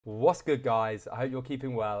What's good, guys? I hope you're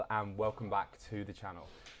keeping well and welcome back to the channel.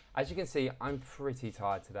 As you can see, I'm pretty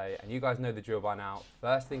tired today and you guys know the drill by now.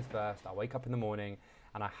 First things first, I wake up in the morning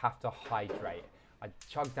and I have to hydrate. I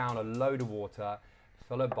chug down a load of water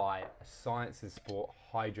followed by a Science and Sport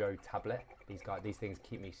Hydro tablet. These things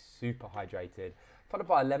keep me super hydrated. Followed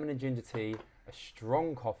by a lemon and ginger tea, a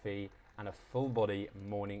strong coffee and a full body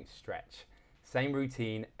morning stretch. Same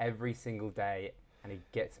routine every single day and it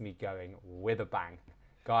gets me going with a bang.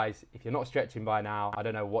 Guys, if you're not stretching by now, I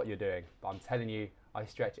don't know what you're doing, but I'm telling you, I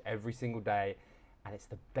stretch every single day and it's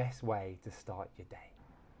the best way to start your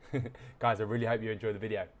day. Guys, I really hope you enjoy the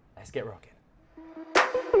video. Let's get rocking.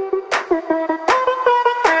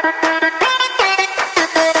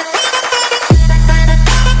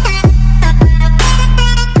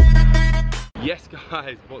 Yes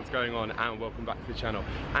guys, what's going on and welcome back to the channel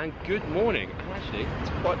and good morning. Actually,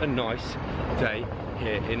 it's quite a nice day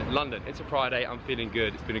here in London. It's a Friday, I'm feeling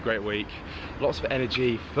good, it's been a great week. Lots of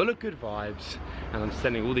energy, full of good vibes, and I'm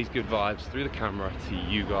sending all these good vibes through the camera to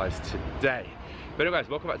you guys today. But anyways,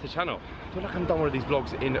 welcome back to the channel. I feel like I haven't done one of these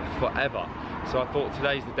vlogs in forever. So I thought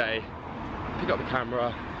today's the day, pick up the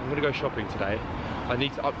camera, I'm gonna go shopping today. I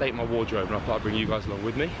need to update my wardrobe and I thought I'd bring you guys along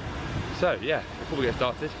with me. So yeah, before we get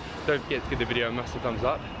started, don't forget to give the video a massive thumbs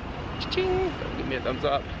up. Cha-ching! Don't give me a thumbs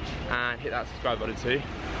up and hit that subscribe button too.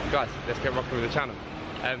 Guys, let's get rocking with the channel.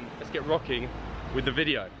 Let's get rocking with the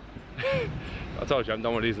video. I told you, I haven't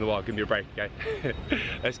done one of these in a while. Give me a break, okay?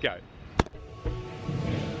 Let's go.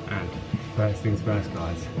 And first things first,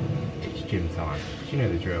 guys, it's gym time. You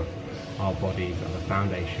know the drill. Our bodies are the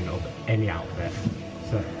foundation of any outfit.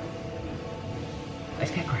 So,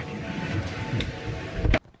 let's get cracking.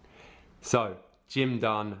 So, gym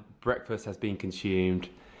done, breakfast has been consumed,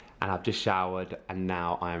 and I've just showered, and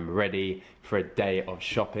now I'm ready for a day of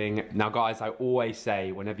shopping. Now guys, I always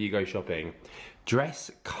say, whenever you go shopping,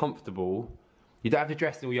 dress comfortable. You don't have to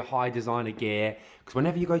dress in all your high designer gear, because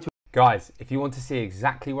whenever you go to... Guys, if you want to see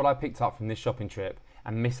exactly what I picked up from this shopping trip,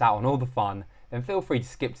 and miss out on all the fun, then feel free to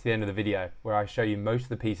skip to the end of the video, where I show you most of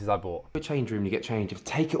the pieces I bought. Your change room, you get changed, you have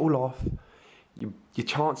to take it all off. Your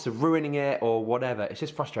chance of ruining it or whatever, it's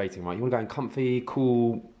just frustrating, right? You want to go in comfy,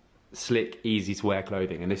 cool, slick, easy to wear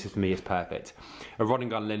clothing, and this is, for me, is perfect. A rod and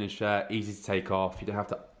gun linen shirt, easy to take off. You don't have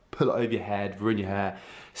to pull it over your head, ruin your hair,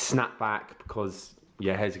 snap back because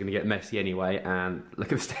your hair's going to get messy anyway, and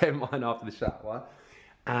look at the state of mine after the shower.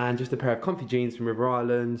 And just a pair of comfy jeans from River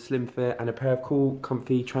Island, slim fit, and a pair of cool,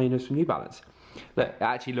 comfy trainers from New Balance. Look, it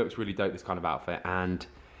actually looks really dope, this kind of outfit, and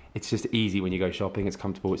it's just easy when you go shopping, it's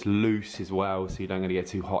comfortable, it's loose as well, so you don't get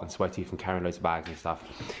too hot and sweaty from carrying loads of bags and stuff,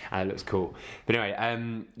 and it looks cool. But anyway,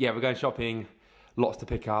 yeah, we're going shopping, lots to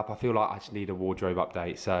pick up. I feel like I just need a wardrobe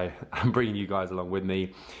update, so I'm bringing you guys along with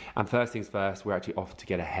me. And first things first, we're actually off to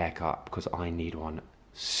get a haircut, because I need one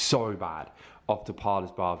so bad. Off to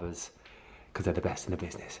Parlors Barbers, because they're the best in the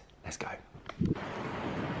business. Let's go.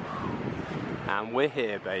 And we're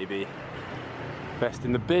here, baby. Best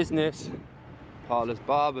in the business. Parlors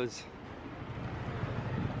Barbers.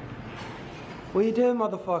 What are you doing,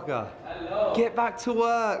 motherfucker? Hello. Get back to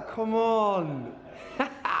work, come on.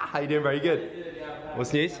 How you doing, bro? You good? Good, yeah.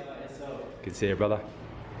 What's news? Good to see you, brother.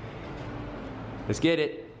 Let's get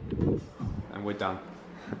it. And we're done.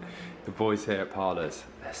 The boys here at Parlors,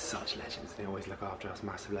 they're such legends. They always look after us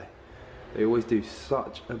massively. They always do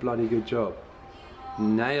such a bloody good job.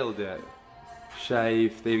 Nailed it.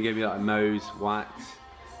 Shave, they even gave me like a nose wax,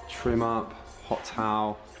 trim up, hot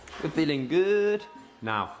towel. We're feeling good.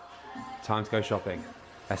 Now, time to go shopping.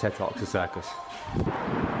 Let's head to Oxford Circus.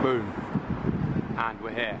 Boom. And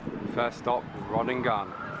we're here. First stop, Rod and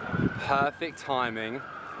Gun. Perfect timing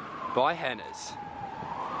by Henner's.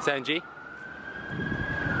 Senji,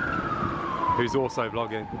 who's also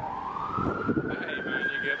vlogging. Hey man,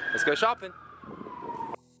 you good? Let's go shopping.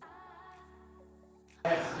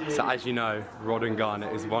 So as you know, Rod and Gun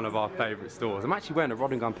is one of our favourite stores. I'm actually wearing a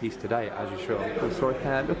Rod and Gun piece today, as you saw. Sorry,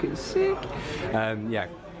 hair looking sick. Yeah,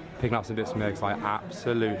 picking up some bits from there because I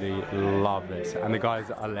absolutely love this. And the guys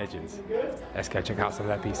are legends. Let's go check out some of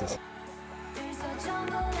their pieces.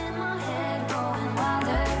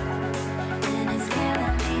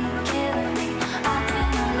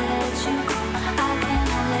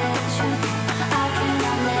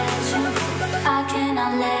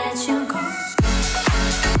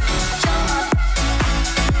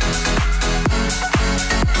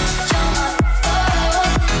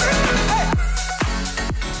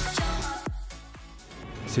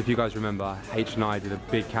 So if you guys remember, H&I did a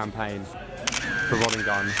big campaign for Rod and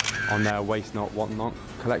Gun on their Waste Not, Want Not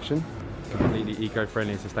collection. completely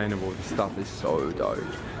eco-friendly and sustainable. This stuff is so dope.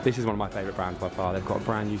 This is one of my favourite brands by far. They've got a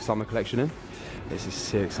brand new summer collection in. This is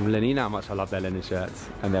sick. Some linen. You know how much I love their linen shirts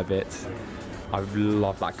and their bits. I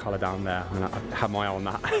love that colour down there. I mean, I have my eye on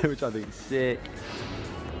that, which I think is sick.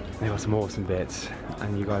 They've got some awesome bits.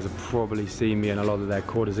 And you guys have probably seen me in a lot of their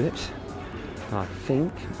quarter zips. And I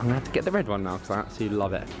think I'm gonna have to get the red one now because I absolutely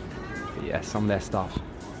love it. But yeah, some of their stuff.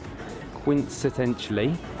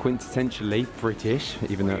 Quintessentially British,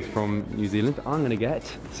 even though it's from New Zealand. I'm gonna get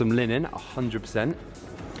some linen, 100%.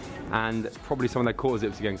 And probably some of their quarter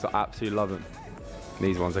zips again because I absolutely love them.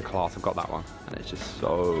 These ones are class, I've got that one. And it's just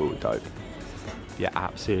so dope. Yeah,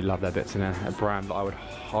 absolutely love their bits in there. A brand that I would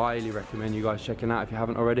highly recommend you guys checking out if you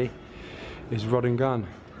haven't already is Rod and Gun.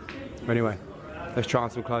 Anyway, let's try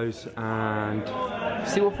on some clothes and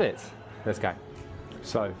see what fits. Let's go.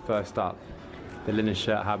 So, first up, the linen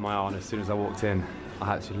shirt I had my eye on as soon as I walked in.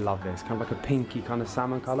 I absolutely love this. Kind of like a pinky kind of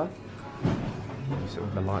salmon colour. Sort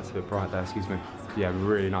of the light's a bit bright there, excuse me. Yeah,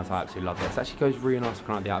 really nice. I absolutely love this. It actually goes really nice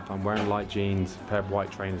for the outfit. I'm wearing light jeans, a pair of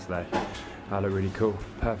white trainers today. That look really cool.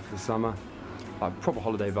 Perfect for summer. Like proper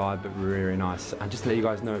holiday vibe, but really nice. And just to let you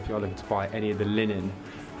guys know, if you're looking to buy any of the linen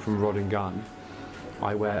from Rod and Gun,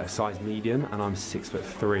 I wear a size medium and I'm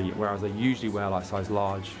 6'3", whereas I usually wear like size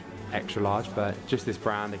large, extra large, but just this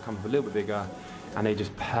brand, they come up a little bit bigger and they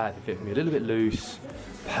just perfect fit for me. A little bit loose,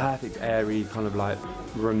 perfect airy, kind of like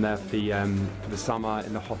room there for the summer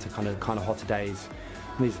in the hotter kind of hotter days.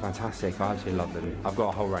 And these are fantastic. I absolutely love them. I've got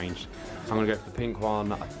a whole range. I'm gonna go for the pink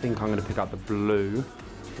one. I think I'm gonna pick up the blue,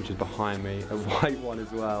 which is behind me, a white one as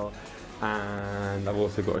well, and I've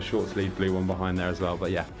also got a short sleeve blue one behind there as well.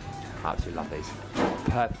 But yeah, I absolutely love these.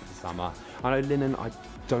 Perfect for summer. I know linen I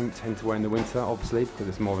don't tend to wear in the winter, obviously, because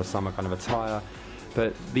it's more of a summer kind of attire,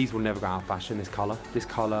 but these will never go out of fashion. This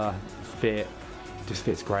colour fit just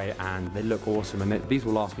fits great and they look awesome, and these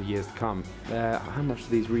will last for years to come. How much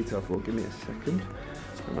do these retail for? Give me a second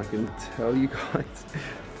and I can tell you guys.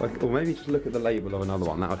 Or maybe just look at the label of another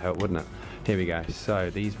one, that would help, wouldn't it? Here we go. So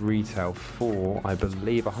these retail for, I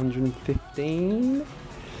believe, 115.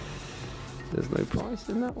 There's no price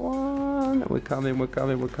in that one. We're coming.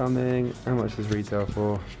 How much does retail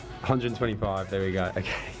for? 125, there we go,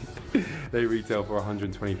 okay. They retail for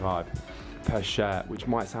 125 per shirt, which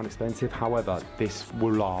might sound expensive. However, this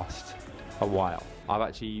will last a while. I've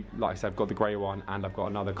actually, like I said, I've got the grey one and I've got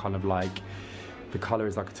another kind of like, the colour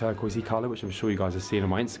is like a turquoisey colour, which I'm sure you guys have seen on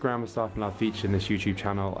my Instagram and stuff, and I've featured in this YouTube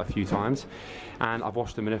channel a few times. And I've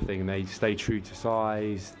washed them and everything, and they stay true to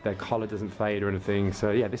size, their colour doesn't fade or anything.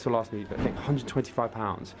 So yeah, this will last me, I think,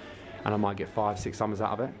 £125, and I might get 5-6 summers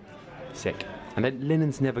out of it. Sick. And then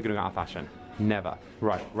linen's never going to go out of fashion. Never.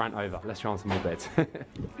 Right, rant over. Let's try on some more bits.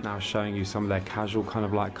 Now showing you some of their casual kind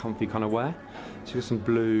of like comfy kind of wear. So you've got some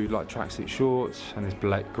blue like tracksuit shorts and this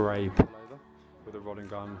black grey pullover with a Rod and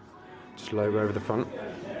Gun just logo over the front.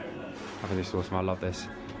 I think this is awesome. I love this.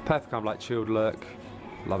 Perfect kind of like chilled look.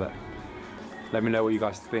 Love it. Let me know what you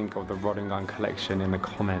guys think of the Rod and Gun collection in the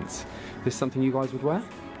comments. Is this something you guys would wear?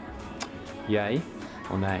 Yay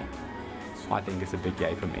or nay? I think it's a big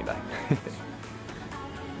yay for me though.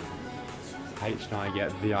 H and I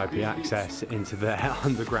get VIP access into their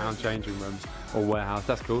underground changing room or warehouse.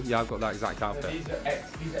 That's cool. Yeah, I've got that exact outfit. These are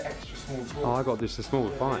extra small. Oh, I got just a small,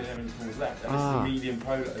 fine. Left. And this is a medium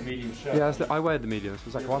polo, a medium shirt. Yeah, I wear the medium. That's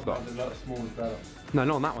exactly what I've got. The small is better. No,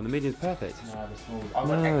 not on that one. The medium's perfect. No, the small. I've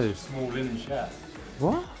got an extra small linen shirt.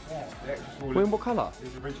 What? Yeah, the extra small. Well, in what colour?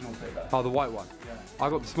 It's the original fit better. Oh, the white one. Yeah.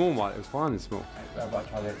 I got the small one. It was fine in small. But I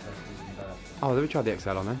tried the XL. It's better. Oh, let me try the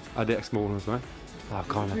XL on then. I did small ones, right? Oh,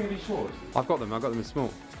 kind of. These shorts? I've got them in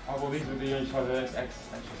small. Oh, well, these are the only size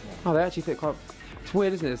extra small. Oh, they actually fit quite. It's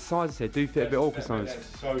weird, isn't it? The sizes here do fit a bit awkward sometimes.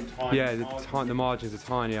 So tiny. Yeah, the margins are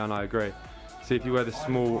tiny, and I agree. So if you wear the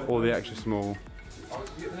small or the extra small,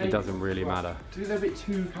 it doesn't really matter. They're a bit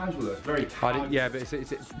too casual. Though. Very casual. Yeah, but do you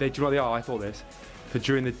know what they are? I thought this. For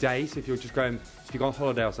during the day, so if you're just going, if you go on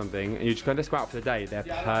holiday or something, and you're just going, let's go out for the day, they're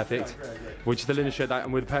perfect. I agree. Which is the linen shirt, that,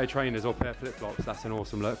 and with a pair of trainers or a pair of flip-flops, that's an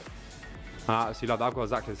awesome look. I actually love that. I've got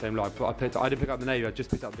exactly the same look. I didn't pick up the navy, I just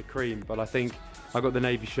picked up the cream, but I think I got the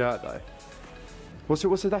navy shirt though.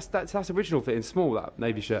 That's original fit in small, that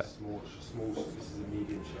navy shirt. Small. This is a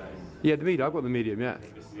medium shirt. Yeah, the medium. I've got the medium. Yeah.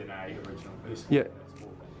 This is an A original. Yeah.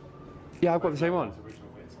 Yeah, I've got the same one. Original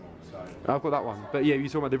fit small. So. I've got that one. But yeah, you're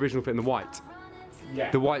talking about the original fit in the white. Yeah.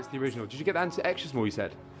 The white's the original. Did you get that into extra small? You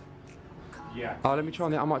said. Yeah. Oh, let me try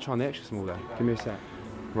on the. I might try on the extra small then. Give me a sec.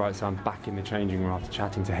 Right, so I'm back in the changing room after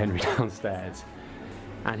chatting to Henry downstairs,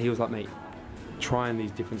 and he was like, mate, trying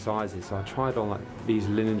these different sizes. So I tried on like these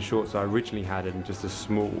linen shorts I originally had in just a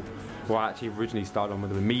small. Well, I actually originally started on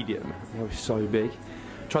with a medium. They were so big.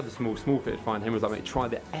 Tried the small fitted fine. Henry was like, mate, try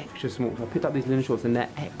the extra small. So I picked up these linen shorts and they're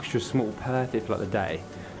extra small, perfect for like the day.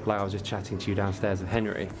 Like I was just chatting to you downstairs with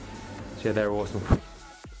Henry. So yeah, they're awesome. I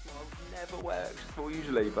never wear extra small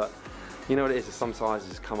usually, but you know what it is, some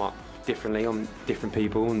sizes come up differently on different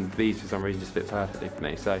people, and these for some reason just fit perfectly for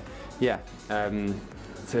me. So yeah,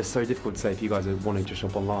 so it's so difficult to say if you guys are wanting to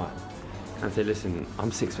shop online and say, listen,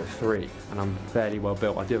 I'm 6'3" and I'm fairly well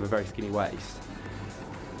built. I do have a very skinny waist,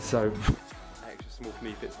 so extra small for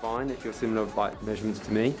me fits fine. If you're similar like measurements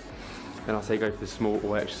to me, then I'll say go for the small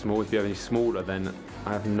or extra small. If you have any smaller, then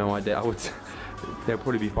I have no idea. They'll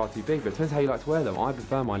probably be far too big, but it depends how you like to wear them. I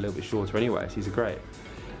prefer mine a little bit shorter anyway, so these are great.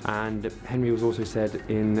 And Henry was also said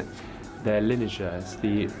in their linen shirts,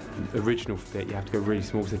 the original fit, you have to go really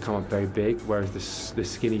small so they come up very big, whereas the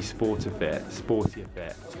skinny sportier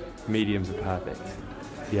fit, mediums are perfect.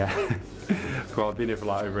 Yeah. Well, I've been here for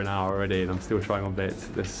like over an hour already and I'm still trying on bits.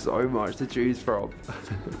 There's so much to choose from.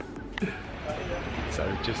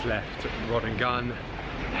 So just left Rod and Gun.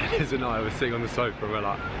 Liz and I were sitting on the sofa and we're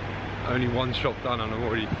like, only one shop done and I'm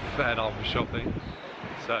already fed up with shopping.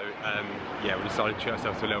 So yeah, we decided to treat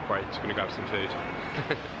ourselves to a little break, just gonna grab some food.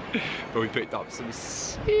 But we picked up some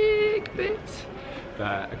sick bits.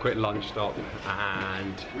 A quick lunch stop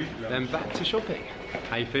and then back to shopping.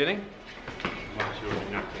 How you feeling?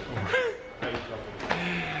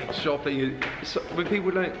 Shopping is, so, when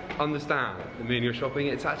people don't understand the meaning of shopping,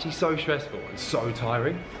 it's actually so stressful and so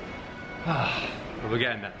tiring. But we're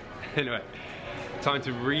getting there. Anyway, time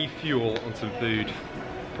to refuel on some food.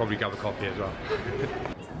 Probably grab a coffee as well.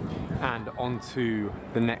 And on to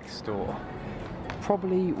the next store.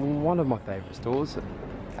 Probably one of my favourite stores,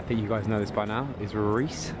 I think you guys know this by now, is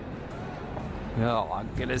Reese. Oh, I'm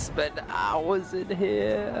gonna spend hours in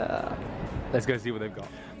here. Let's go see what they've got.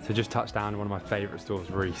 So just touched down one of my favourite stores,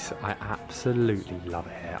 Reese. I absolutely love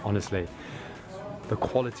it here, honestly. The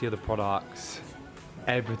quality of the products,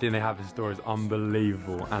 everything they have in store is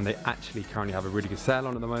unbelievable, and they actually currently have a really good sale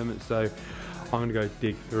on at the moment, so I'm gonna go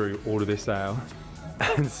dig through all of this sale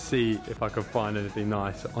and see if I can find anything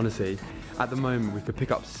nice. Honestly, at the moment we could pick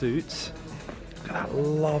up suits. Look at that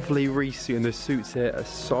lovely Reese suit, and the suits here are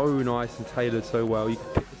so nice and tailored so well. You can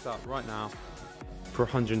pick this up right now for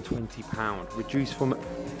 £120, reduced from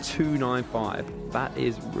 £295. That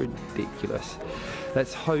is ridiculous.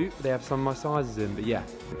 Let's hope they have some of my sizes in, but yeah.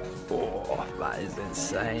 Oh, that is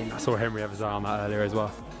insane. I saw Henry have his eye on that earlier as well.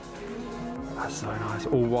 That's so nice.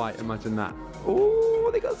 All white, imagine that. Oh,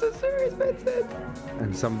 they got some serious bits in.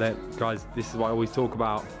 And some of their, guys, this is what I always talk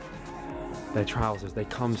about. Their trousers, they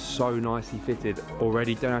come so nicely fitted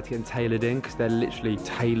already. Don't have to get them tailored in because they're literally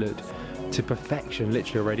tailored to perfection,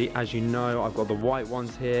 literally already. As you know, I've got the white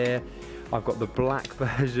ones here. I've got the black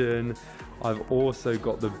version. I've also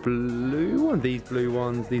got the blue one, these blue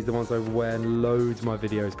ones. These are the ones I wear in loads of my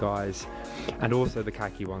videos, guys. And also the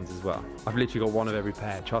khaki ones as well. I've literally got one of every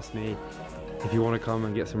pair, trust me. If you want to come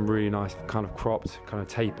and get some really nice kind of cropped, kind of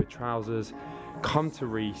tapered trousers, come to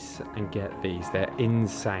Reese and get these. They're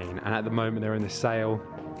insane. And at the moment they're in the sale,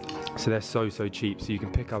 so they're so cheap. So you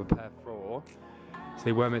can pick up a pair for, so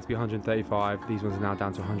they were meant to be 135. These ones are now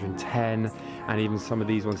down to 110. And even some of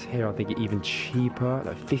these ones here, I think are even cheaper,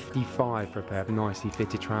 like 55 for a pair of nicely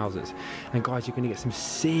fitted trousers. And guys, you're gonna get some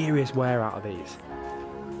serious wear out of these.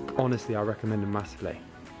 Honestly, I recommend them massively.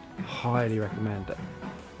 Highly recommend it.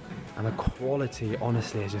 And the quality,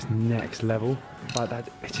 honestly, is just next level. Like that,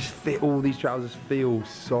 it just all these trousers feel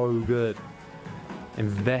so good.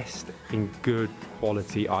 Invest in good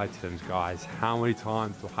quality items, guys. How many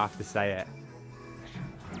times do I have to say it?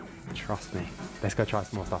 Trust me. Let's go try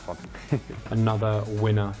some more stuff on. Another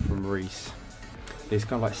winner from Reese. This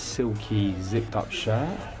kind of like silky zipped up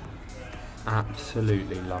shirt.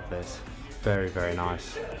 Absolutely love this. Very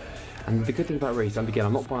nice. And the good thing about Reese, and again,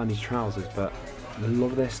 I'm not buying these trousers, but a lot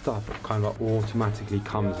of their stuff kind of like automatically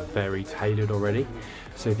comes very tailored already.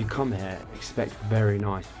 So if you come here, expect very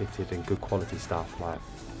nice fitted and good quality stuff, like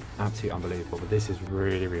absolutely unbelievable. But this is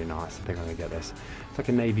really nice. I think I'm gonna get this. It's like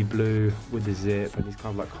a navy blue with the zip and these kind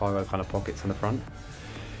of like cargo kind of pockets on the front.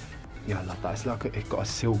 Yeah, I love that. It's like it's got a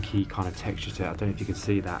silky kind of texture to it. I don't know if you can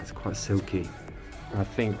see that. It's quite silky. And I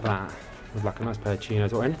think that with like a nice pair of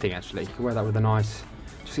chinos or anything actually, you can wear that with a nice,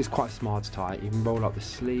 just it's quite smart tight. You can roll up the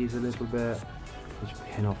sleeves a little bit. Just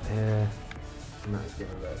pin off here, and that's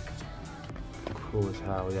gonna look cool as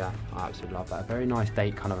hell. Yeah, I absolutely love that. A very nice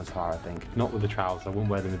date kind of attire, I think. Not with the trousers, I wouldn't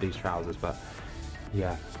wear them with these trousers, but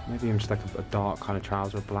yeah, maybe I'm just like a dark kind of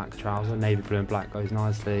trouser, a black trouser. Navy blue and black goes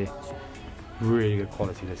nicely. Really good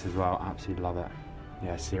quality this as well, absolutely love it.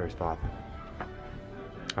 Yeah, serious vibe.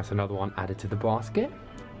 That's another one added to the basket.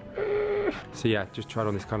 So yeah, just tried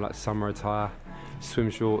on this kind of like summer attire. swim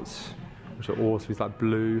shorts, which are awesome. It's like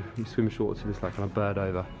blue swim shorts with this like kind of bird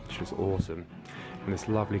over, which is awesome. And this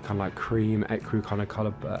lovely kind of like cream ecru kind of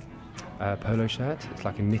colour polo shirt. It's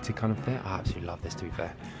like a knitted kind of thing. I absolutely love this, to be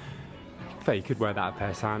fair. You could wear that a pair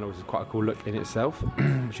of sandals. It's quite a cool look in itself. What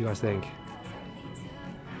do you guys think?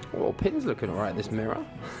 Well, Pin's looking alright in this mirror.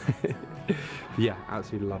 Yeah,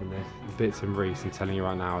 absolutely loving this. Bits and Reese, I'm telling you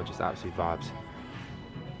right now, are just absolute vibes.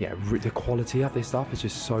 Yeah, the quality of this stuff is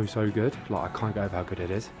just so good. Like, I can't get over how good it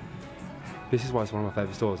is. This is why it's one of my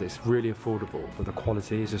favourite stores. It's really affordable, but the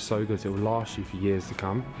quality is just so good. So it will last you for years to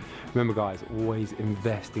come. Remember, guys, always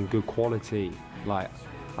invest in good quality. Like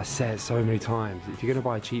I said so many times, if you're going to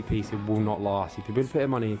buy a cheap piece, it will not last. If you put a bit of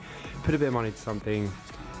money into something,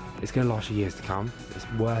 it's going to last you years to come.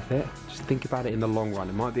 It's worth it. Just think about it in the long run.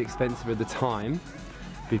 It might be expensive at the time,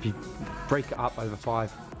 but if you break it up over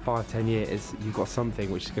 5-10 years, you've got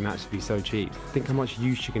something which is going to actually be so cheap. Think how much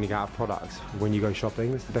use you're going to get out of products when you go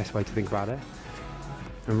shopping. That's the best way to think about it.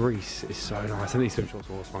 And Reese is so nice. And these swim shorts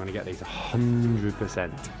are awesome. I'm going to get these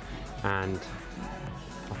 100%. And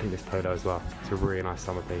I think this polo as well. It's a really nice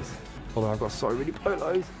summer piece. Although I've got so many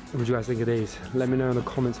polos. What do you guys think of these? Let me know in the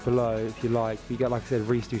comments below if you like. You get, like I said,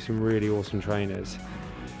 Reese do some really awesome trainers.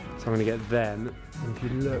 So I'm going to get them. And if you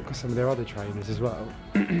look at some of their other trainers as well,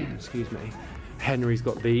 excuse me, Henry's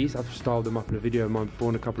got these. I've styled them up in a video of mine before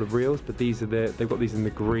in a couple of reels, but these are they've got these in the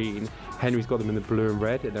green. Henry's got them in the blue and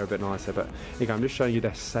red, and they're a bit nicer. But again, I'm just showing you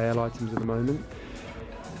their sale items at the moment.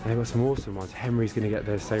 And they've got some awesome ones. Henry's going to get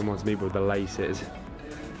the same ones as me, but with the laces,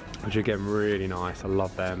 which are again really nice. I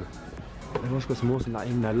love them. They've also got some awesome, like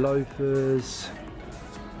in their loafers.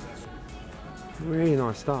 Really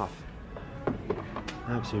nice stuff.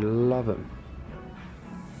 Absolutely love them.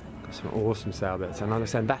 Got some awesome sale bits, and like I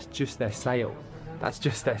said, that's just their sale. That's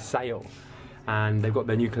just their sale. And they've got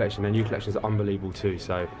their new collection. Their new collection is unbelievable too.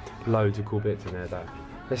 So loads of cool bits in there though.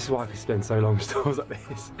 This is why I can spend so long in stores like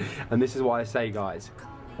this. And this is why I say, guys,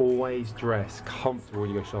 always dress comfortable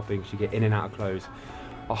when you go shopping, because you get in and out of clothes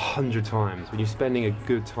 100 times. When you're spending a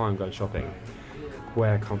good time going shopping,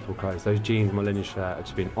 wear comfortable clothes. Those jeans and my linen shirt have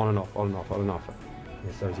just been on and off, on and off, on and off.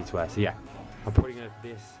 It's so easy to wear. So yeah, I'm probably going to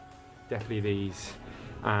this, definitely these,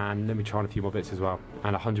 and let me try on a few more bits as well.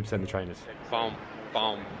 And 100% the trainers. Boom,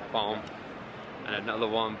 boom, boom. And another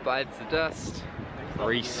one bites the dust.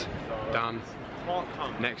 Reese, done.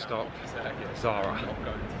 Next stop, Zara.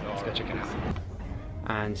 Let's go check it out.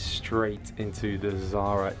 And straight into the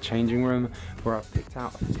Zara changing room, where I've picked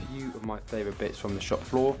out a few of my favourite bits from the shop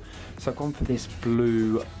floor. So I've gone for this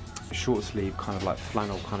blue short sleeve kind of like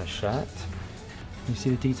flannel kind of shirt. Can you see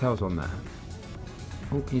the details on there?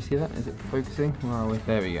 Oh, can you see that? Is it focusing? Where are we?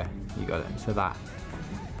 There we go. You got it. So that.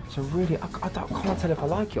 So really, I can't tell if I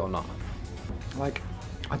like it or not. Like,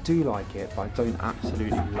 I do like it, but I don't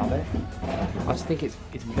absolutely love it. I just think it's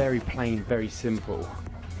very plain, very simple.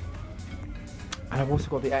 And I've also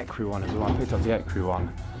got the ecru one as well. I picked up the ecru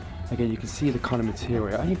one. Again, you can see the kind of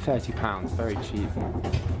material. Only £30, very cheap.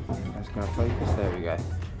 That's going to focus. There we go.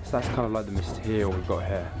 So that's kind of like the material we've got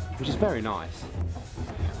here, which is very nice.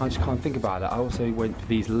 I just can't think about it. I also went for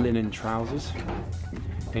these linen trousers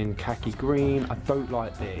in khaki green. I don't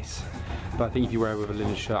like this, but I think if you wear it with a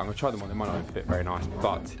linen shirt, I'm going to try them on. They might not fit very nice,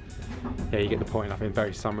 but yeah, you get the point. I think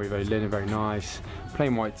very summery, very linen, very nice.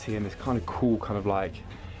 Plain white tee and this kind of cool, kind of like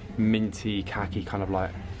minty khaki kind of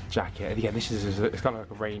like jacket. And again, this is it's kind of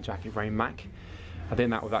like a rain jacket, rain mac. I think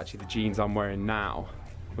that with actually the jeans I'm wearing now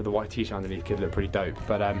with the white t-shirt underneath could look pretty dope.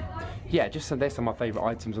 But yeah, just there's some of my favourite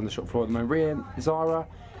items on the shop floor at the moment. Really, Zara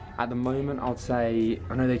at the moment, I'd say,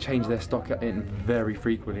 I know they change their stock in very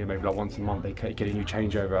frequently, maybe like once a month they get a new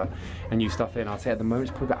changeover and new stuff in. I'd say at the moment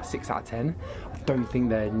it's probably about a 6 out of 10. I don't think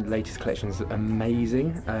their latest collection is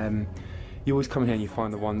amazing. You always come in here and you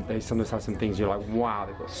find the one, they sometimes have some things you're like, wow,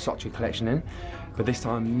 they've got such a collection in. But this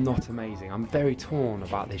time, not amazing. I'm very torn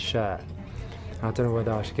about this shirt. I don't know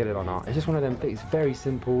whether I should get it or not. It's just one of them things, very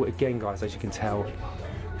simple. Again, guys, as you can tell,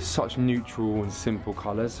 such neutral and simple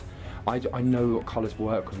colours. I know what colours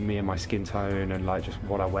work with me and my skin tone and like just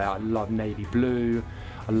what I wear. I love navy blue,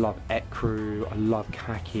 I love ecru, I love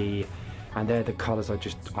khaki, and they're the colours I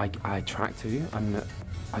attract to, and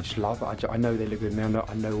I just love it. I know they look good, and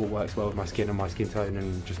I know what works well with my skin and my skin tone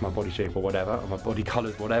and just my body shape or whatever, or my body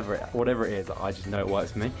colours, whatever it is. I just know it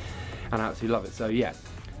works for me, and I absolutely love it. So yeah,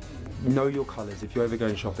 know your colours. If you're ever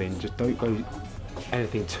going shopping, just don't go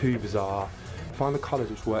anything too bizarre. Find the colours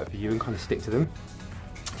which work for you and kind of stick to them.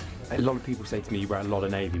 A lot of people say to me, you wear a lot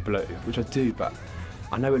of navy blue, which I do, but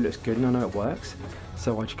I know it looks good and I know it works,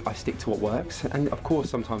 so I stick to what works. And of course,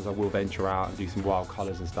 sometimes I will venture out and do some wild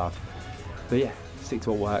colours and stuff. But yeah, stick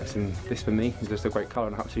to what works, and this for me is just a great colour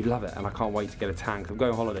and I absolutely love it, and I can't wait to get a tan because I'm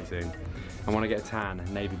going on holiday soon. I want to get a tan,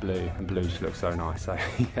 navy blue, and blue just looks so nice, so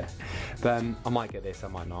yeah. But I might get this, I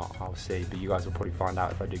might not, I'll see, but you guys will probably find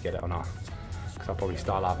out if I do get it or not, because I'll probably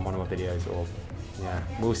style out one of my videos, or yeah,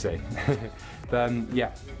 we'll see. But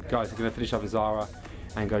yeah, guys, we're going to finish up in Zara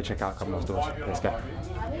and go check out a couple more stores. Let's go.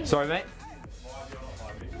 Sorry, mate.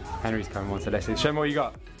 Henry's coming on, so let's see. Show me what you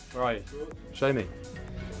got. Where are you? Show me.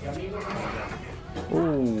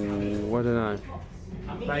 Ooh, I don't know.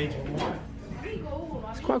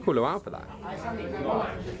 It's quite a cool little outfit, that.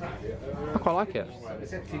 I quite like it.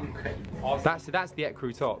 That's the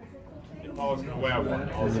ecru top. If I was going to wear one,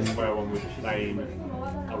 I was just wear one with plain.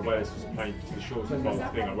 I'd wear just plain to the shorts as well. The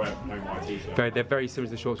thing I wear plain white t-shirt. They're very similar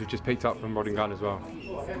to the shorts we've just picked up from Rod and Gun as well.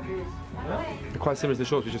 They're quite similar to the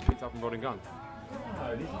shorts we just picked up from Rod and Gun.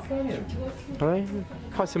 Are they?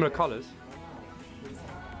 Quite similar colours.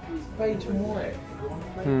 It's beige and white.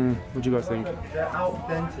 What do you guys think? They're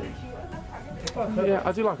authentic. Yeah,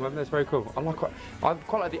 I do like them. I think that's very cool. I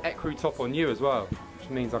quite like the ecru top on you as well, which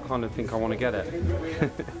means I kind of think I want to get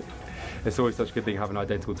it. It's always such a good thing having an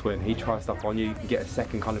identical twin. He tries stuff on you, you can get a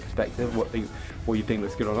second kind of perspective, what you think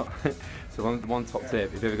looks good or not. So one top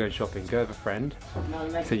tip, if you're ever going shopping, go with a friend,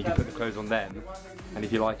 so you can put the clothes on them, and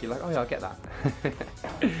if you like, you're like, oh yeah, I'll get that.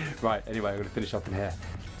 Right, anyway, I'm going to finish up in here.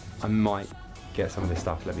 I might get some of this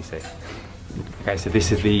stuff, let me see. Okay, so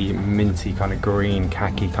this is the minty kind of green,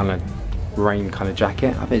 khaki kind of rain kind of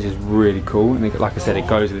jacket. I think it's just really cool, and like I said, it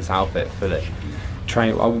goes with this outfit fully.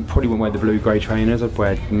 I probably wouldn't wear the blue grey trainers, I'd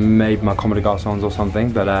wear maybe my Comme des Garçons or something,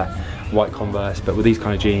 but white Converse. But with these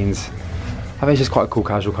kind of jeans, I think it's just quite a cool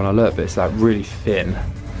casual kind of look, but it's like really thin,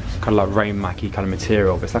 kind of like rain mackie kind of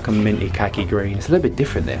material, but it's like a minty khaki green. It's a little bit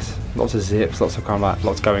different, this. Lots of zips, lots of kind of like,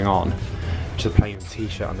 lots going on. Just a plain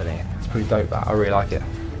t-shirt underneath. It's pretty dope, that. I really like it.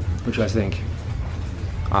 What do you guys think?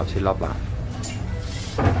 I absolutely love that.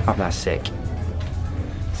 I think that's sick.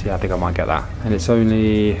 So yeah, I think I might get that. And it's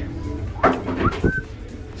only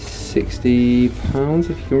 £60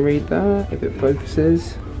 if you can read that, if it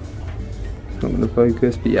focuses. It's not going to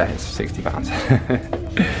focus, but yeah, it's £60.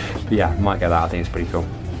 But yeah, might get that. I think it's pretty cool.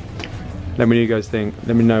 Let me know what you guys think.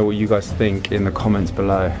 Let me know what you guys think in the comments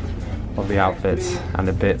below of the outfits and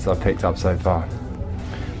the bits I've picked up so far.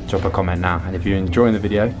 Drop a comment now, and if you're enjoying the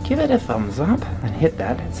video, give it a thumbs up and hit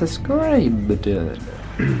that subscribe button.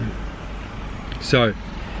 So,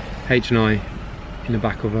 H and I in the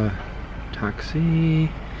back of a taxi.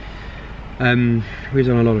 We've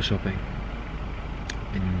done a lot of shopping.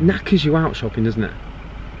 It knackers you out shopping, doesn't it?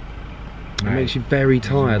 It makes you very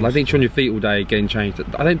tired. Like, I think you're on your feet all day getting changed.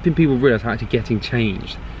 I don't think people realise how actually getting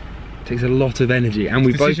changed takes a lot of energy. And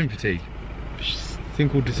we decision fatigue. Thing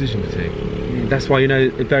called decision fatigue. That's why, you know,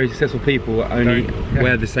 very successful people only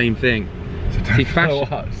wear the same thing. So don't follow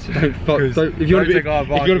us. So if you want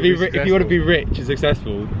to be rich and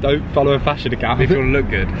successful, don't follow a fashion account. If you want to look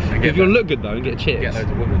good, if you want to look good though and get chips, get loads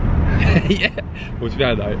of women. Yeah. Well, to be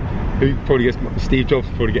fair though, who probably gets Steve Jobs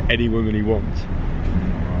would probably get any woman he wants.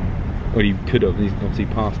 Well, he could have. He's obviously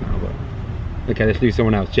passed now, but okay, let's do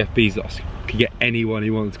someone else. Jeff Bezos could get anyone he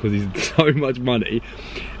wants because he's so much money,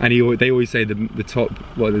 and they always say the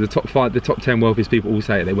top 10 wealthiest people all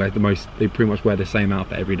say it. They pretty much wear the same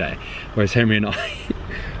outfit every day, whereas Henry and I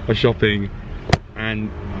are shopping and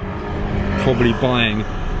probably buying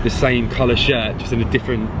the same colour shirt, just in a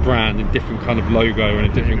different brand and different kind of logo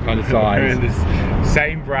and a different kind of size. We're in the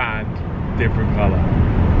same brand, different colour.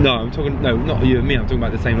 No, I'm talking, no, not you and me, I'm talking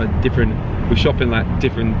about the same, like different, we're shopping like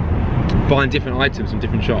different, buying different items from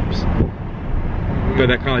different shops. But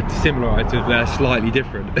they're kind of similar items, they're slightly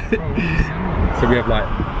different. So we have like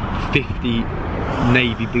 50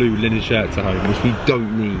 navy blue linen shirts at home, which we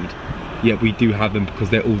don't need. Yet we do have them because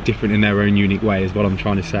they're all different in their own unique way, is what I'm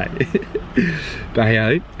trying to say. But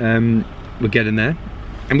hey, we're getting there.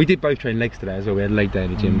 And we did both train legs today as well. We had a leg day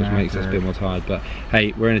in the gym, which makes us a bit more tired. But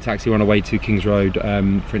hey, we're in a taxi, we're on our way to Kings Road,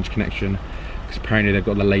 French Connection, because apparently they've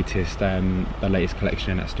got the latest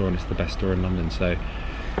collection in that store, and it's the best store in London. So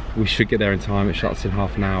we should get there in time. It shuts in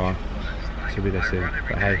half an hour, so we'll be there soon.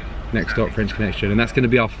 But hey, next stop, French Connection, and that's going to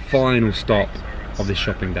be our final stop of this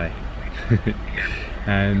shopping day.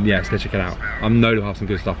 And yeah, so let's check it out. I know they'll have some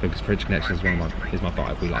good stuff because French Connection is is my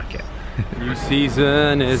vibe. We like it. New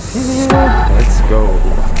season is here. Let's go.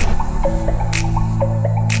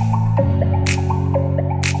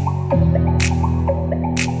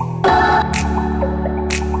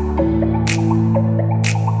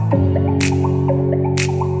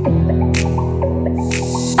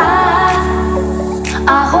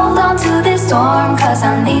 I hold on to this storm 'cause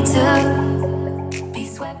I need to be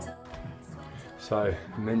swept away. So,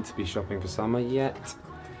 meant to be shopping for summer yet.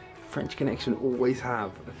 French Connection always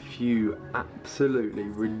have a few absolutely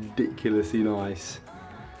ridiculously nice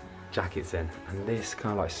jackets in. And this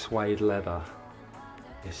kind of like suede leather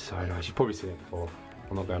is so nice. You've probably seen it before,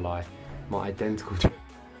 I'm not gonna lie. My identical twin.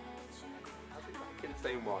 The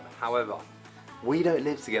same one. However, we don't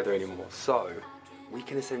live together anymore, so we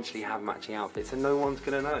can essentially have matching outfits and no one's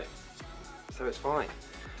gonna know. So it's fine.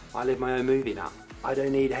 I live my own movie now. I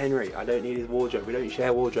don't need Henry, I don't need his wardrobe. We don't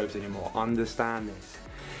share wardrobes anymore. Understand this.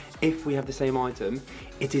 If we have the same item,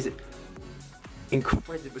 it is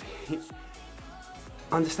incredibly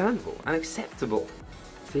understandable and acceptable.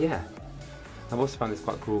 So yeah. I've also found this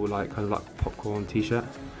quite cool, like kind of like popcorn t-shirt.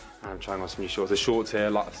 And I'm trying on some new shorts. The shorts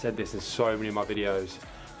here, like I've said this in so many of my videos,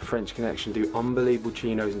 French Connection do unbelievable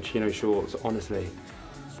chinos and chino shorts. Honestly,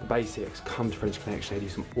 the basics, come to French Connection, they do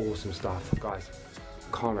some awesome stuff. Guys,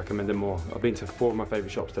 can't recommend them more. I've been to 4 of my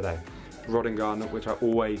favourite shops today. Rod and Gun, which I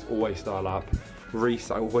always style up.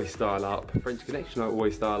 Reese, I always style up. French Connection, I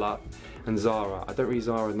always style up. And Zara. I don't read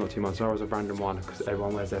Zara, not too much. Zara's a random one because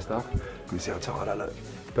everyone wears their stuff. You can see how tired I look.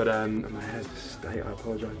 But my hair's just state, I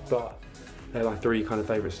apologise. But they're my 3 kind of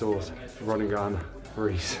favourite stores. Rod and Gun,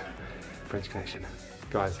 Reese, French Connection.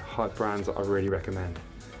 Guys, hype brands that I really recommend.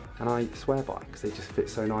 And I swear by because they just fit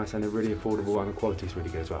so nice and they're really affordable and the quality's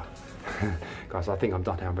really good as well. Guys, I think I'm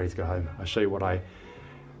done now, I'm ready to go home. I'll show you what I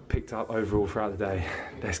picked up overall throughout the day.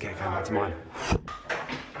 Let's get going back to mine.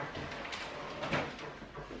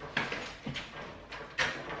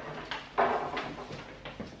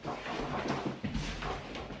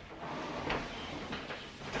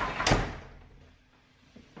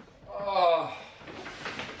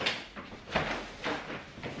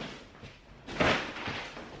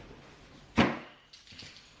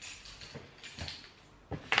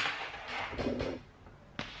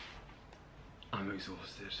 I'm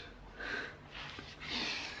exhausted.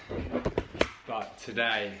 But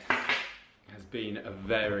today has been a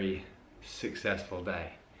very successful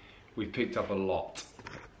day. We've picked up a lot,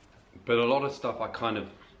 but a lot of stuff I kind of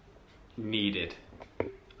needed.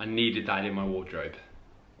 I needed that in my wardrobe,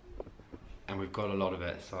 and we've got a lot of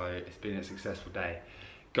it, so it's been a successful day.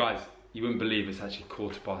 Guys, you wouldn't believe it's actually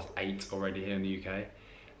 8:15 already here in the UK.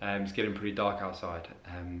 It's getting pretty dark outside,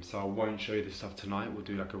 so I won't show you this stuff tonight. We'll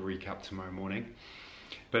do like a recap tomorrow morning.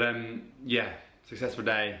 But yeah, successful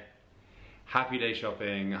day, happy day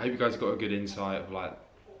shopping. I hope you guys got a good insight of like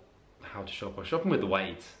how to shop or shopping with the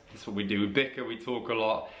Wades. That's what we do. We bicker, we talk a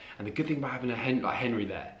lot, and the good thing about having a like Henry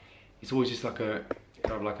there, it's always just like a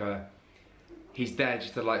kind of like a he's there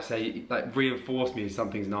just to like say like reinforce me if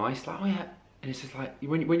something's nice. Like, oh yeah, and it's just like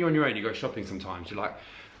when you're on your own, you go shopping sometimes. You're like,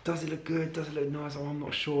 does it look good? Does it look nice? Oh, I'm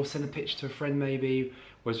not sure. Send a picture to a friend maybe.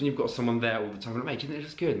 Whereas when you've got someone there all the time, like, mate, do you think it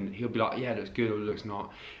looks good? And he'll be like, yeah, it looks good or it looks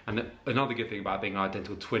not. And another good thing about being an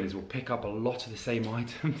identical twin is we'll pick up a lot of the same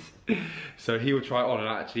items. So he will try it on, and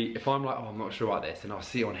actually, if I'm like, oh, I'm not sure about this, and I'll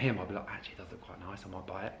see it on him, I'll be like, actually, it does look quite nice, I might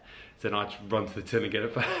buy it. So then I just run to the tin and get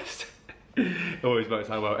it first. It always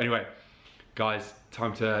works out well. Anyway, guys,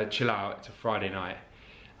 time to chill out. It's a Friday night.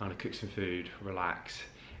 I'm gonna cook some food, relax.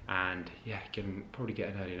 And yeah, probably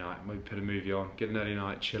get an early night, maybe put a movie on, get an early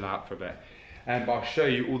night, chill out for a bit. But I'll show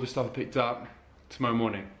you all the stuff I picked up tomorrow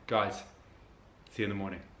morning. Guys, see you in the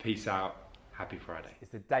morning. Peace out, happy Friday.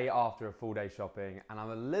 It's the day after a full day shopping and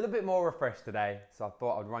I'm a little bit more refreshed today, so I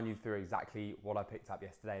thought I'd run you through exactly what I picked up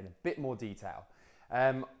yesterday in a bit more detail.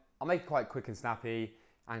 I'll make it quite quick and snappy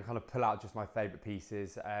and kind of pull out just my favourite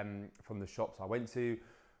pieces from the shops I went to.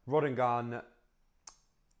 Rod and Gun,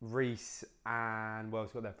 Reese, and well,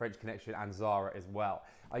 it's got their French Connection and Zara as well.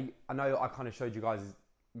 I know I kind of showed you guys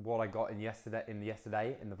what I got in yesterday in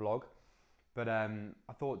the vlog, but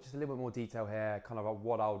I thought just a little bit more detail here, kind of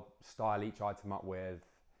what I'll style each item up with.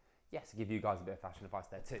 Yes, to give you guys a bit of fashion advice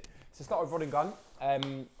there too. So start with Rod and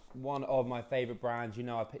Gun, one of my favourite brands. You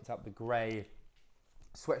know, I picked up the grey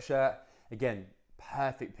sweatshirt. Again,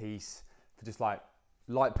 perfect piece for just like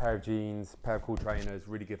light pair of jeans, pair of cool trainers,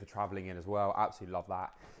 really good for traveling in as well. Absolutely love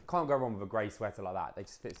that. Can't go wrong with a grey sweater like that. They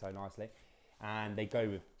just fit so nicely. And they go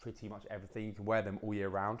with pretty much everything. You can wear them all year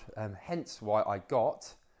round. Hence why I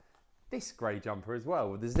got this grey jumper as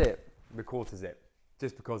well with the zip, the quarter zip.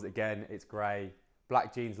 Just because, again, it's grey.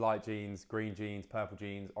 Black jeans, light jeans, green jeans, purple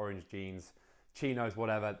jeans, orange jeans, chinos,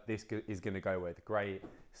 whatever, this is going to go with. Grey,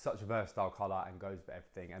 such a versatile colour and goes for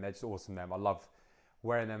everything. And they're just awesome, them. I love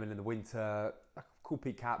wearing them in the winter. A cool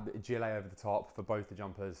peak cap, a gilet over the top for both the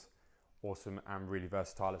jumpers. Awesome and really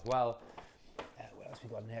versatile as well. What else we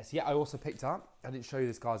got in here? So yeah, I also picked up, I didn't show you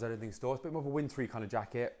this, guys, I don't think store. It's a bit more of a wintry kind of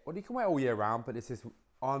jacket. Well, you can wear all year round, but it's this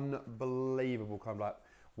unbelievable kind of like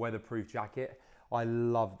weatherproof jacket. I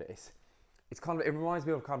love this. it's kind of, it reminds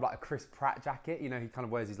me of kind of like a Chris Pratt jacket. You know, he kind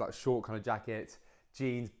of wears these like short kind of jackets,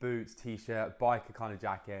 jeans, boots, t-shirt, biker kind of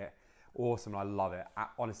jacket. Awesome, I love it.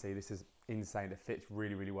 Honestly, this is insane. It fits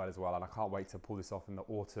really, really well as well. And I can't wait to pull this off in the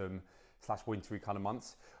autumn / wintry kind of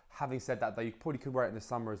months. Having said that though, you probably could wear it in the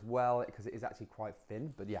summer as well because it is actually quite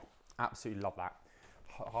thin. But yeah, absolutely love that.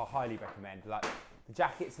 I highly recommend. Like the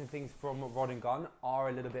jackets and things from Rod and Gun are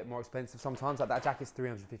a little bit more expensive sometimes. Like that jacket's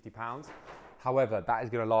 £350. However, that is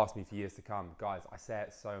going to last me for years to come. Guys, I say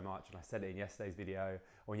it so much, and I said it in yesterday's video,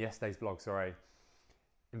 or in yesterday's vlog, sorry.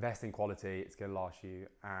 Invest in quality, it's going to last you,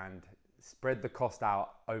 and spread the cost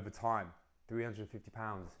out over time. £350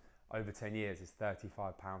 over 10 years is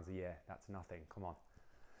 £35 a year. That's nothing, come on.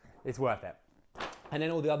 It's worth it. And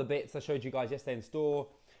then all the other bits I showed you guys yesterday in store,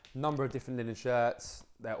 number of different linen shirts,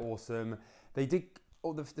 they're awesome. They did,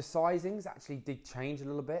 all the sizings actually did change a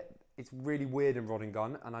little bit. It's really weird in Rod and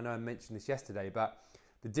Gun, and I know I mentioned this yesterday, but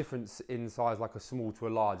the difference in size, like a small to a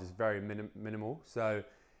large, is very minimal. So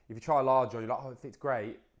if you try a large on, you're like, oh, it fits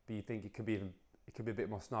great, but you think it could be a bit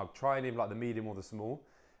more snug. Try an even like the medium or the small,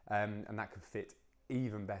 and that could fit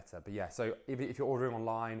even better. But yeah, so if you're ordering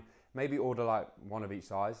online, maybe order like one of each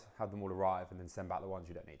size, have them all arrive, and then send back the ones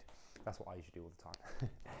you don't need. That's what I usually do all the time.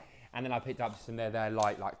 And then I picked up some they're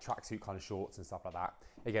like tracksuit kind of shorts and stuff like that.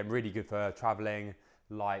 Again, really good for traveling,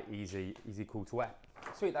 light, easy, cool to wear.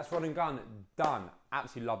 Sweet, that's Rod and Gun done.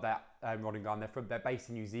 Absolutely love that Rod and Gun. They're based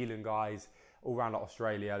in New Zealand, guys, all around like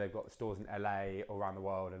Australia. They've got stores in LA, all around the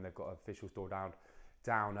world, and they've got an official store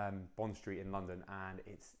down Bond Street in London, and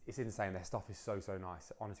it's insane. Their stuff is so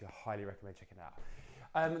nice. Honestly, I highly recommend checking it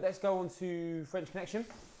out. Let's go on to French Connection.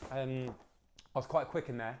 I was quite quick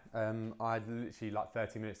in there. I had literally like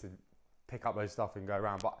 30 minutes to pick up those stuff and go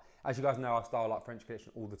around. But as you guys know, I style like French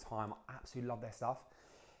Connection all the time. I absolutely love their stuff.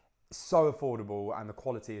 It's so affordable and the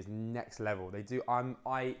quality is next level. They do.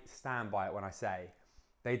 I stand by it when I say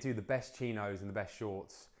they do the best chinos and the best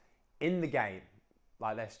shorts in the game.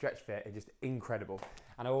 Like their stretch fit is just incredible.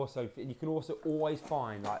 And you can also always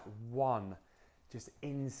find like one just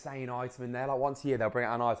insane item in there. Like once a year they'll bring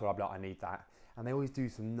out an item. I'll be like, I need that. And they always do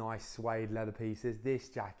some nice suede leather pieces. This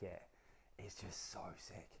jacket is just so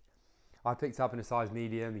sick. I picked up in a size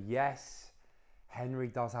medium. Yes, Henry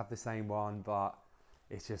does have the same one, but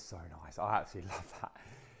it's just so nice. I absolutely love that.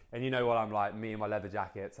 And you know what I'm like, me and my leather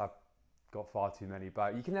jackets, I've got far too many,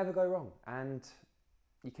 but you can never go wrong. And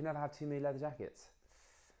you can never have too many leather jackets.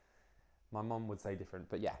 My mum would say different,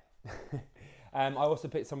 but yeah. I also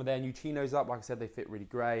picked some of their new chinos up. Like I said, they fit really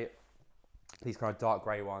great. These kind of dark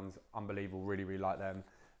grey ones, unbelievable, really like them.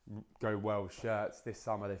 Go well with shirts. This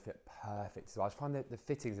summer they fit perfect. So I just find that the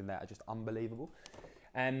fittings in there are just unbelievable.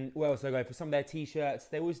 And where else do I go? For some of their t-shirts,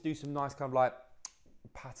 they always do some nice kind of like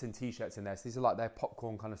pattern t-shirts in there. So these are like their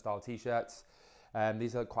popcorn kind of style t-shirts.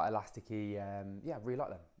 These are quite elasticy. Yeah, really like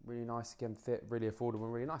them. Really nice, again, fit, really affordable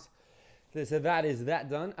and really nice. So that is that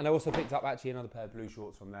done. And I also picked up actually another pair of blue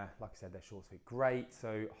shorts from there. Like I said, their shorts fit great.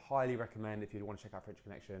 So highly recommend if you want to check out French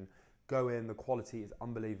Connection. Go in, the quality is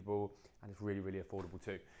unbelievable and it's really affordable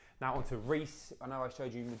too. Now onto Reese. I know I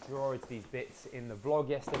showed you majority of these bits in the vlog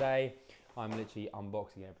yesterday. I'm literally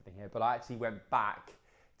unboxing everything here, but I actually went back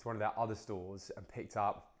to one of their other stores and picked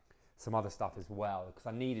up some other stuff as well because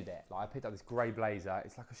I needed it. Like I picked up this grey blazer.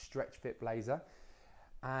 It's like a stretch fit blazer.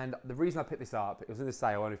 And the reason I picked this up, it was in the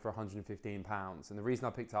sale only for £115. And the reason I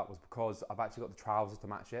picked it up was because I've actually got the trousers to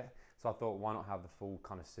match it. So I thought, why not have the full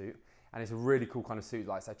kind of suit? And it's a really cool kind of suit,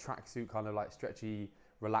 like it's a tracksuit kind of like stretchy,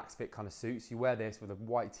 relaxed fit kind of suit. So you wear this with a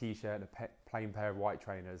white t-shirt and a plain pair of white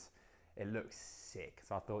trainers. It looks sick.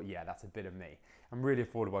 So I thought, yeah, that's a bit of me. And really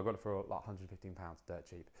affordable. I got it for like £115, dirt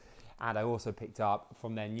cheap. And I also picked up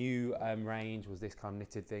from their new range was this kind of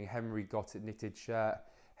knitted thing. Henry got it knitted shirt.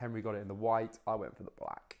 Henry got it in the white. I went for the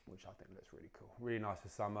black, which I think looks really cool. Really nice for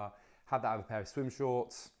summer. Had that with a pair of swim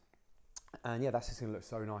shorts. And yeah, that's just gonna look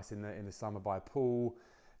so nice in the summer by a pool.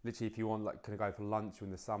 Literally, if you want like kind of go for lunch in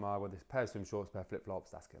the summer with this pair of swim shorts, pair of flip-flops,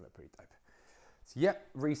 that's gonna look pretty dope. So yeah,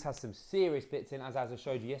 Reese has some serious bits in, as I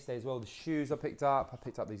showed you yesterday as well. The shoes I picked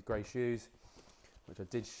up these grey shoes, which I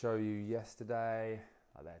did show you yesterday.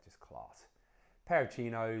 Oh, they're just class. Pair of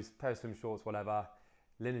chinos, pair of swim shorts, whatever.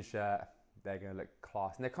 Linen shirt, they're gonna look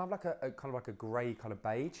class. And they're kind of like a grey kind of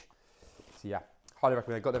beige. So yeah, highly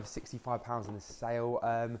recommend. I got them for £65 in the sale.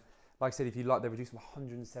 Like I said, if you like, they reduced them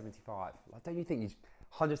 175. Like, don't you think these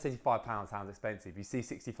 £175 sounds expensive? You see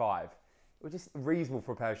 65. It was just reasonable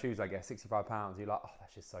for a pair of shoes, I guess. £65. You're like, oh,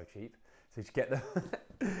 that's just so cheap. So you get them,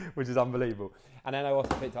 which is unbelievable. And then I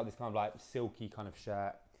also picked up this kind of like silky kind of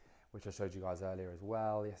shirt, which I showed you guys earlier as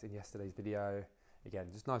well. Yes, in yesterday's video. Again,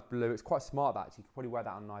 just nice blue. It's quite smart that actually. You could probably wear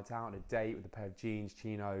that on a night out, on a date with a pair of jeans,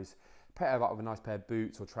 chinos, pair it up with a nice pair of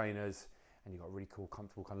boots or trainers, and you've got a really cool,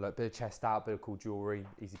 comfortable kind of look. Bit of chest out, bit of cool jewellery,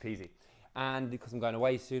 easy peasy. And because I'm going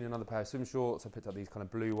away soon, another pair of swim shorts. I picked up these kind of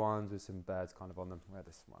blue ones with some birds kind of on them. Where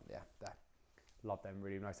this one, yeah, there. Love them,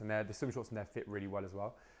 really nice. And the swim shorts in there fit really well as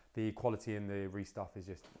well. The quality in the restuff is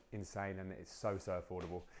just insane, and it's so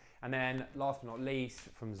affordable. And then last but not least,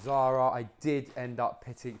 from Zara, I did end up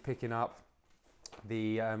picking up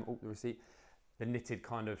the receipt, the knitted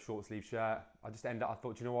kind of short sleeve shirt. I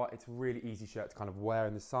thought, you know what, it's a really easy shirt to kind of wear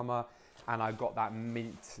in the summer. And I got that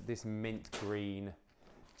this mint green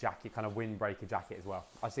jacket, kind of windbreaker jacket as well.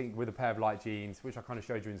 I think with a pair of light jeans, which I kind of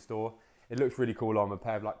showed you in store, it looks really cool on a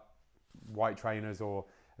pair of like white trainers or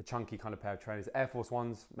a chunky kind of pair of trainers. Air Force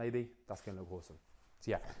Ones, maybe. That's gonna look awesome.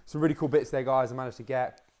 So yeah, some really cool bits there, guys, I managed to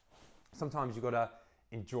get. Sometimes you've got to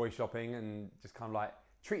enjoy shopping and just kind of like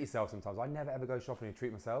treat yourself sometimes. I never ever go shopping and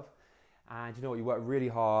treat myself. And you know what, you work really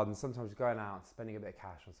hard, and sometimes you're going out and spending a bit of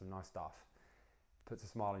cash on some nice stuff puts a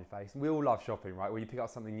smile on your face. And we all love shopping, right? When you pick up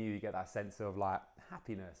something new, you get that sense of like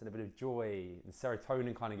happiness and a bit of joy, and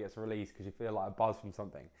serotonin kind of gets released because you feel like a buzz from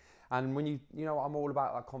something. And when you know, I'm all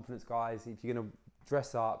about like confidence, guys. If you're gonna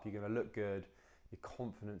dress up, you're gonna look good, your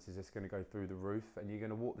confidence is just gonna go through the roof, and you're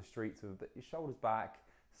gonna walk the streets with your shoulders back,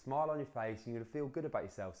 smile on your face, and you're gonna feel good about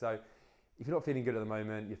yourself. So if you're not feeling good at the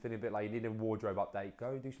moment, you're feeling a bit like you need a wardrobe update,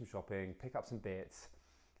 go do some shopping, pick up some bits,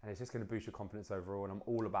 and it's just gonna boost your confidence overall. And I'm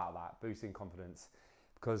all about that, boosting confidence.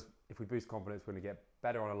 Because if we boost confidence, we're gonna get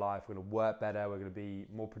better on our life, we're gonna work better, we're gonna be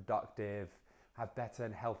more productive, have better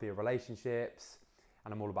and healthier relationships,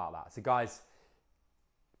 and I'm all about that. So guys,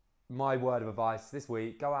 my word of advice this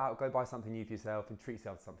week, go out, go buy something new for yourself and treat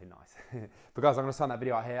yourself to something nice. But guys, I'm gonna sign that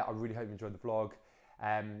video out here. I really hope you enjoyed the vlog.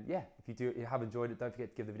 Yeah, if you have enjoyed it, don't forget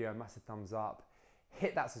to give the video a massive thumbs up,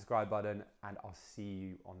 hit that subscribe button, and I'll see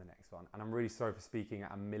you on the next one. And I'm really sorry for speaking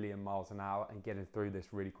at a million miles an hour and getting through this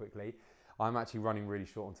really quickly. I'm actually running really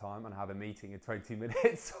short on time and I have a meeting in 20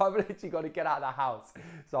 minutes, so I've literally got to get out of the house.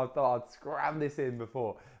 So I thought I'd scram this in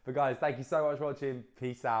before. But guys, thank you so much for watching.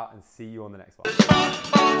 Peace out and see you on the next one.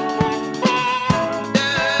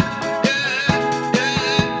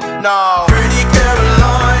 No.